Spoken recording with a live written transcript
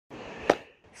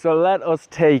So let us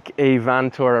take a van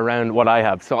tour around what I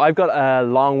have. So I've got a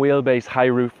long wheelbase high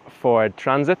roof Ford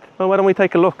Transit. Well, why don't we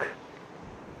take a look?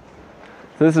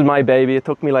 So this is my baby. It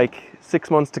took me like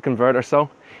 6 months to convert or so.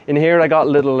 In here I got a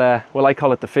little, well, I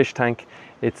call it the fish tank.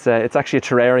 It's actually a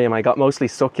terrarium. I got mostly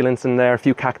succulents in there, a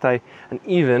few cacti, and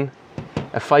even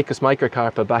a ficus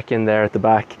microcarpa back in there at the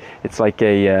back. It's like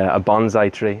a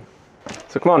bonsai tree.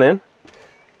 So come on in.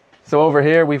 So over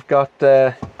here we've got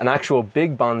an actual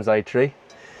big bonsai tree.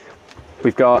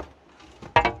 We've got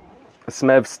a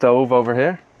SMEV stove over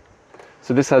here.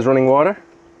 So this has running water.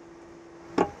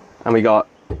 And we got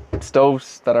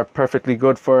stoves that are perfectly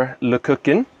good for le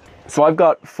cooking. So I've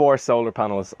got 4 solar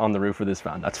panels on the roof of this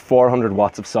van. That's 400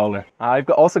 watts of solar. I've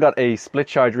also got a split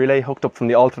charge relay hooked up from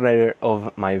the alternator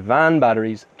of my van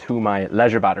batteries to my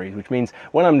leisure batteries, which means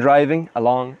when I'm driving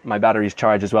along, my batteries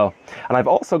charge as well. And I've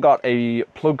also got a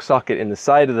plug socket in the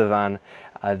side of the van.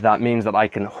 That means that I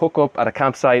can hook up at a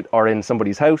campsite or in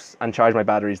somebody's house and charge my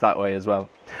batteries that way as well.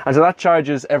 And so that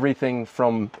charges everything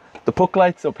from the puck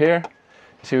lights up here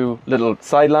to little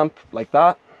side lamp like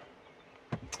that,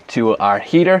 to our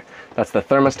heater, that's the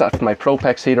thermostat for my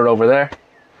Propex heater over there,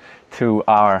 to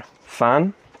our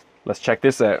fan. Let's check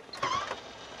this out.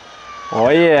 Oh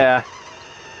yeah.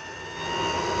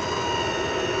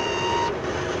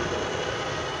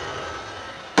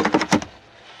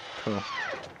 Cool.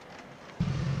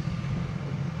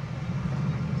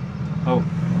 Oh,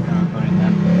 can't put it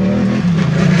there.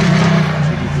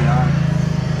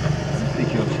 It's a pretty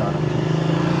cool shot.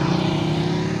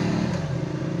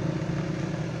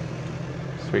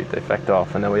 Sweet, they effect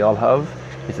off, and then we all have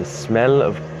is a smell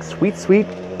of sweet, sweet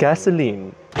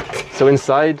gasoline. So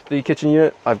inside the kitchen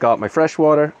unit, I've got my fresh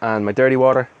water and my dirty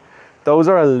water. Those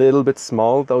are a little bit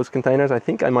small, those containers. I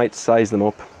think I might size them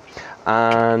up.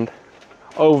 And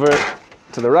over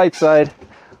to the right side,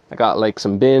 I got like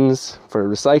some bins for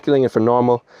recycling and for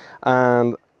normal.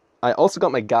 And I also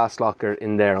got my gas locker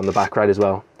in there on the back right as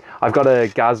well. I've got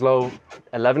a Gaslow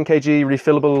 11 kg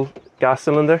refillable gas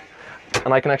cylinder,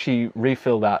 and I can actually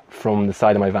refill that from the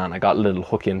side of my van. I got a little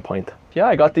hook-in point. Yeah,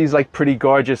 I got these like pretty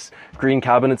gorgeous green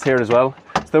cabinets here as well.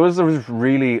 So there was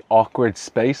really awkward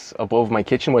space above my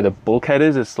kitchen where the bulkhead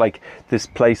is. It's like this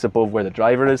place above where the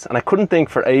driver is, and I couldn't think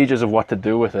for ages of what to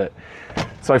do with it.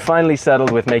 So I finally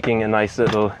settled with making a nice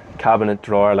little cabinet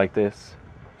drawer like this.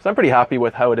 So I'm pretty happy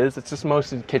with how it is. It's just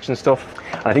mostly kitchen stuff.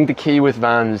 And I think the key with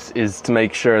vans is to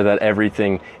make sure that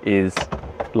everything is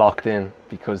locked in,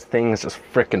 because things just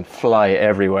frickin' fly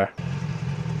everywhere.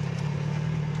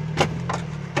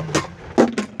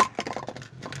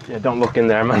 Yeah, don't look in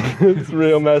there, man. It's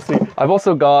real messy. I've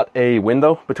also got a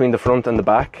window between the front and the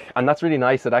back, and that's really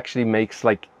nice. It actually makes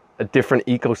like a different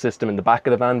ecosystem in the back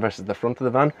of the van versus the front of the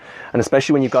van. And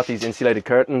especially when you've got these insulated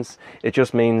curtains, it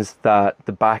just means that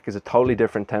the back is a totally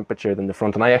different temperature than the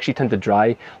front. And I actually tend to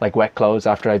dry like wet clothes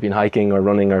after I've been hiking or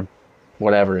running or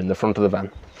whatever in the front of the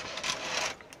van.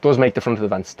 Does make the front of the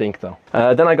van stink though.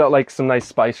 Then I got like some nice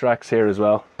spice racks here as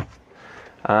well.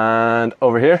 And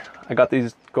over here, I got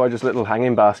these gorgeous little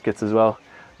hanging baskets as well.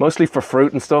 Mostly for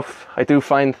fruit and stuff. I do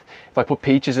find if I put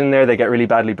peaches in there, they get really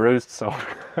badly bruised, so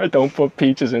I don't put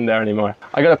peaches in there anymore.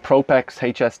 I got a Propex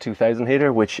HS2000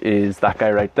 heater, which is that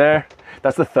guy right there.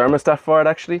 That's the thermostat for it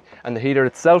actually, and the heater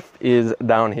itself is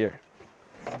down here.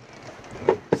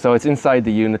 So it's inside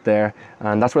the unit there,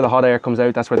 and that's where the hot air comes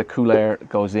out, that's where the cool air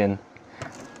goes in.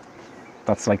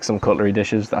 That's like some cutlery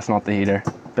dishes, that's not the heater,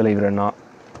 believe it or not.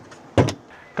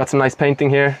 Got some nice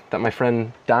painting here that my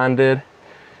friend Dan did.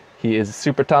 He is a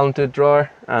super talented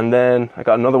drawer. And then I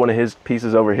got another one of his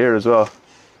pieces over here as well.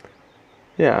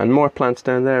 Yeah, and more plants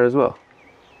down there as well.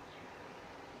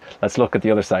 Let's look at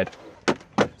the other side.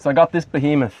 So I got this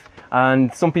behemoth,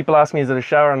 and some people ask me, is it a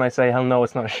shower? And I say, hell no,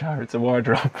 it's not a shower, it's a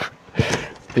wardrobe.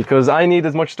 Because I need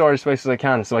as much storage space as I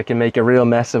can so I can make a real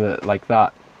mess of it like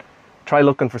that. Try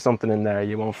looking for something in there,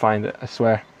 you won't find it, I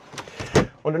swear.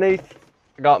 Underneath,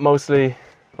 I got mostly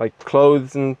like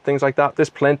clothes and things like that. There's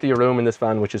plenty of room in this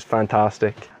van, which is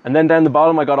fantastic. And then down the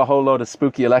bottom, I got a whole load of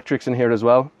spooky electrics in here as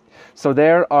well. So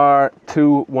there are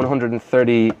two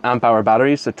 130 amp hour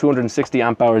batteries, so 260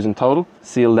 amp hours in total,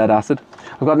 sealed lead acid.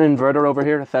 I've got an inverter over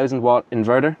here, a 1000 watt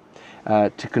inverter,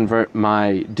 to convert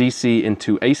my DC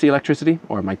into AC electricity,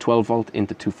 or my 12 volt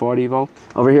into 240 volt.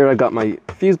 Over here I got my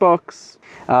fuse box.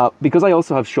 Because I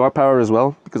also have shore power as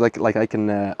well, because I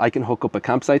can hook up at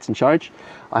campsites and charge.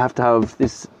 I have to have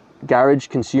this garage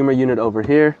consumer unit over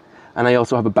here, and I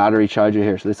also have a battery charger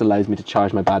here, so this allows me to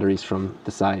charge my batteries from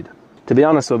the side. To be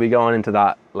honest, we'll be going into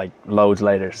that like loads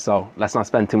later, so let's not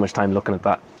spend too much time looking at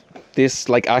that. This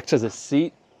like acts as a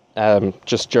seat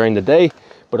just during the day,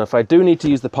 but if I do need to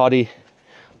use the potty,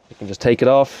 You can just take it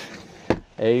off.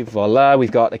 Hey, voila, we've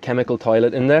got a chemical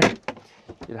toilet in there.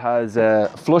 It has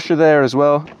a flusher there as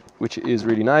well, which is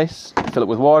really nice. Fill it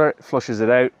with water, it flushes it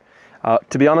out.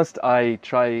 To be honest, I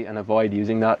try and avoid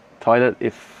using that toilet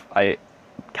if I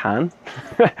can,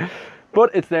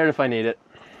 but it's there if I need it.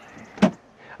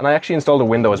 And I actually installed a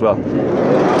window as well.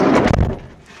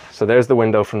 So there's the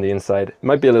window from the inside. It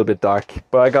might be a little bit dark,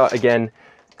 but I got, again,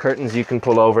 curtains you can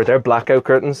pull over. They're blackout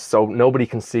curtains, so nobody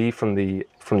can see from the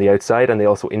outside, and they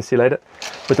also insulate it.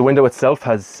 But the window itself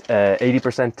has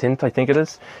 80% tint, I think it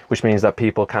is, which means that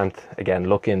people can't, again,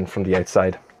 look in from the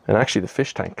outside. And actually the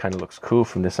fish tank kind of looks cool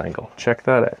from this angle. Check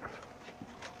that out.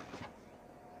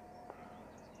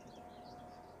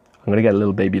 I'm gonna get a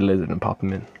little baby lizard and pop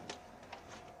him in.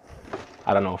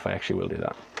 I don't know if I actually will do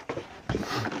that.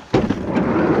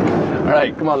 All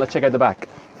right, come on, let's check out the back.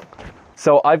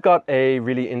 So I've got a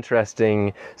really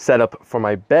interesting setup for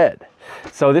my bed.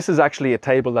 So this is actually a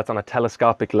table that's on a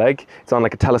telescopic leg. It's on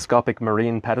like a telescopic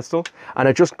marine pedestal, and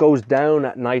it just goes down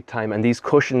at nighttime, and these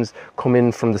cushions come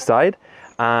in from the side,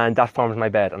 and that forms my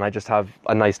bed. And I just have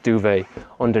a nice duvet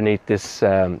underneath this.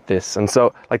 And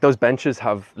so like those benches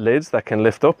have lids that can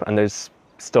lift up, and there's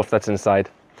stuff that's inside.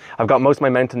 I've got most of my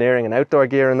mountaineering and outdoor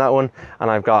gear in that one,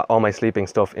 and I've got all my sleeping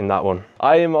stuff in that one.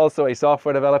 I am also a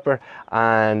software developer,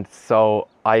 and so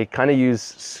I kind of use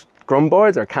Scrum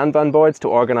boards or Kanban boards to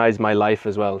organize my life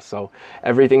as well. So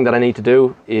everything that I need to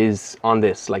do is on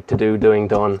this, like to do, doing,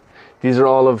 done. These are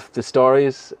all of the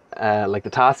stories, like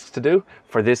the tasks to do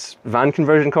for this van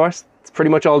conversion course. It's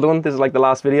pretty much all done. This is like the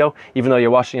last video. Even though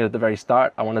you're watching it at the very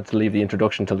start, I wanted to leave the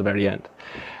introduction till the very end.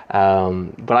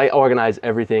 But I organize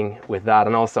everything with that,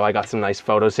 and also I got some nice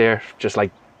photos here, just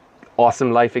like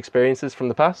awesome life experiences from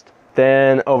the past.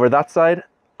 Then over that side,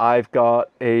 I've got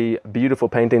a beautiful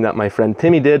painting that my friend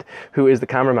Timmy did, who is the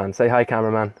cameraman. Say hi,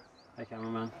 cameraman. Hi,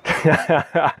 cameraman.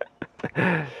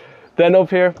 Then up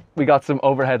here, we got some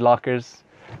overhead lockers.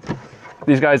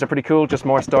 These guys are pretty cool, just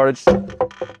more storage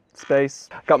space.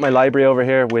 Got my library over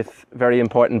here with very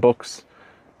important books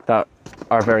that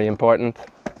are very important.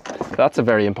 That's a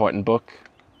very important book.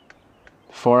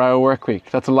 4-Hour Workweek.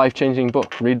 That's a life-changing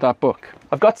book. Read that book.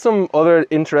 I've got some other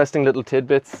interesting little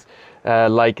tidbits,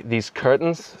 like these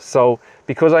curtains. So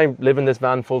because I live in this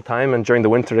van full time and during the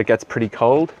winter it gets pretty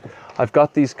cold, I've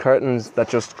got these curtains that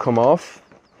just come off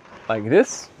like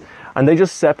this, and they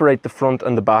just separate the front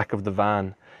and the back of the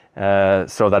van,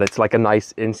 so that it's like a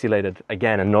nice insulated,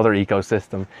 again, another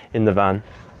ecosystem in the van.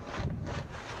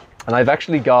 And I've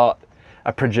actually got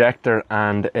a projector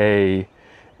and a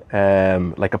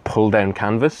like a pull-down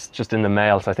canvas just in the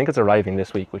mail, so I think it's arriving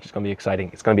this week, which is going to be exciting.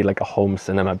 It's going to be like a home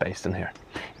cinema based in here.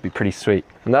 It'll be pretty sweet.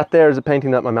 And that there is a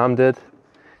painting that my mum did.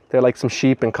 They're like some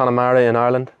sheep in Connemara in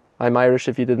Ireland. I'm Irish,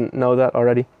 if you didn't know that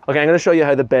already. Okay, I'm going to show you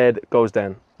how the bed goes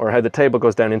down, or how the table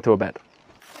goes down into a bed.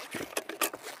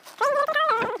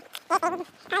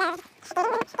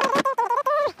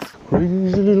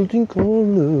 Crazy little thing called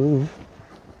love.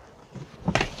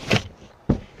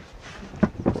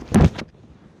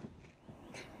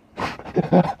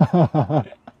 All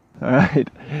right,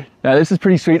 now this is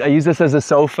pretty sweet. I use this as a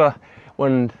sofa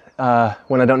when I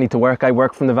don't need to work. I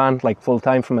work from the van like full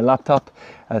time from my laptop,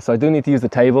 so I do need to use the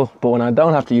table, but when I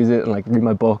don't have to use it and like read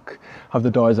my book, have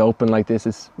the doors open like this,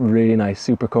 it's really nice,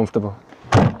 super comfortable.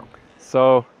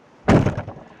 So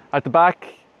at the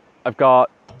back, I've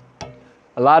got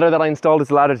a ladder that I installed.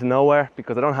 It's a ladder to nowhere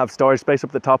because I don't have storage space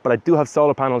up the top, but I do have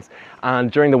solar panels,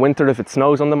 and during the winter, if it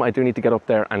snows on them, I do need to get up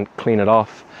there and clean it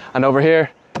off. And over here,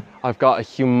 I've got a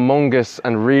humongous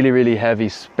and really, really heavy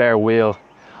spare wheel.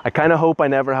 I kind of hope I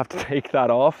never have to take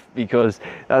that off because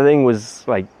that thing was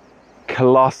like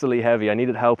colossally heavy. I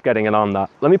needed help getting it on that.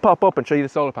 Let me pop up and show you the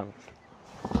solar panels.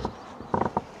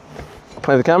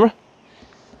 Play the camera.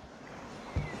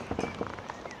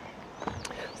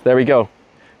 So there we go.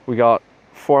 We got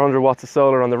 400 watts of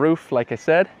solar on the roof, like I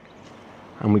said,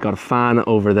 and we got a fan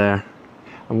over there.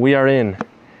 And we are in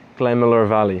Glenmalure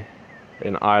Valley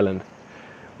in Ireland,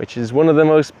 which is one of the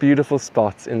most beautiful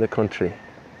spots in the country.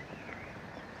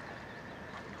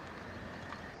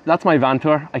 That's my van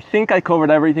tour. I think I covered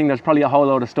everything. There's probably a whole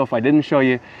load of stuff I didn't show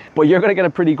you, but you're gonna get a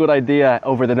pretty good idea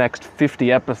over the next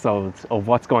 50 episodes of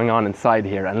what's going on inside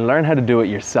here and learn how to do it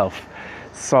yourself.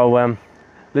 So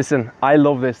listen, I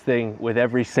love this thing with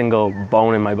every single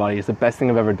bone in my body. It's the best thing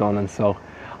I've ever done, and so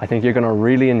I think you're gonna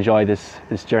really enjoy this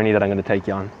journey that I'm gonna take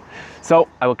you on. So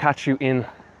I will catch you in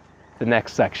the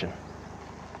next section.